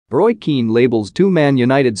Roy Keane labels two Man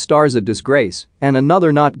United stars a disgrace and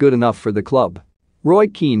another not good enough for the club. Roy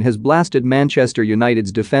Keane has blasted Manchester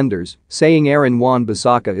United's defenders, saying Aaron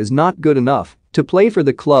Wan-Bissaka is not good enough to play for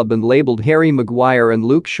the club and labelled Harry Maguire and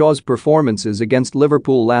Luke Shaw's performances against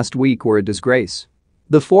Liverpool last week were a disgrace.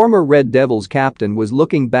 The former Red Devils captain was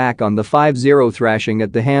looking back on the 5-0 thrashing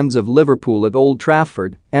at the hands of Liverpool at Old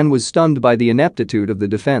Trafford and was stunned by the ineptitude of the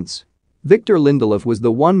defence. Victor Lindelof was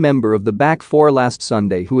the one member of the back four last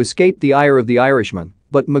Sunday who escaped the ire of the Irishman,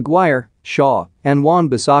 but Maguire, Shaw, and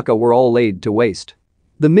Wan-Bissaka were all laid to waste.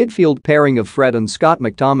 The midfield pairing of Fred and Scott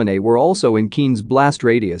McTominay were also in Keane's blast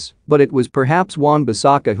radius, but it was perhaps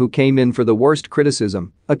Wan-Bissaka who came in for the worst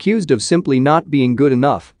criticism, accused of simply not being good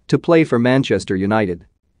enough to play for Manchester United.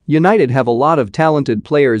 United have a lot of talented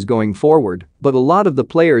players going forward, but a lot of the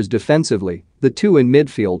players defensively, the two in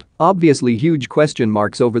midfield, obviously huge question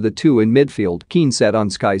marks over the two in midfield, Keane said on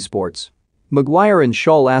Sky Sports. Maguire and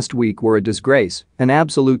Shaw last week were a disgrace, an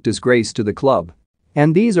absolute disgrace to the club.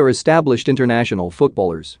 And these are established international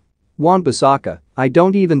footballers. Wan-Bissaka, I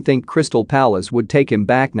don't even think Crystal Palace would take him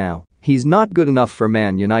back now, he's not good enough for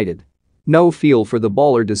Man United. No feel for the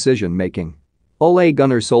baller decision-making. Ole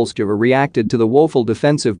Gunnar Solskjaer reacted to the woeful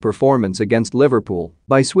defensive performance against Liverpool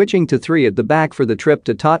by switching to three at the back for the trip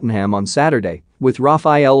to Tottenham on Saturday, with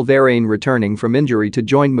Raphael Varane returning from injury to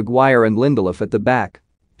join Maguire and Lindelof at the back.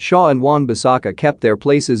 Shaw and Wan-Bissaka kept their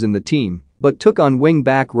places in the team but took on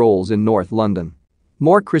wing-back roles in North London.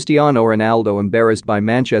 More Cristiano Ronaldo embarrassed by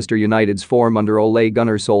Manchester United's form under Ole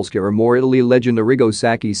Gunnar Solskjaer. More Italy legend Arrigo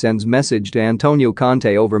Sacchi sends message to Antonio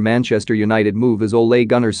Conte over Manchester United move as Ole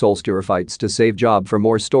Gunnar Solskjaer fights to save job. For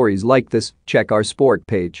more stories like this, check our sport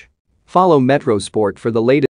page. Follow Metro Sport for the latest.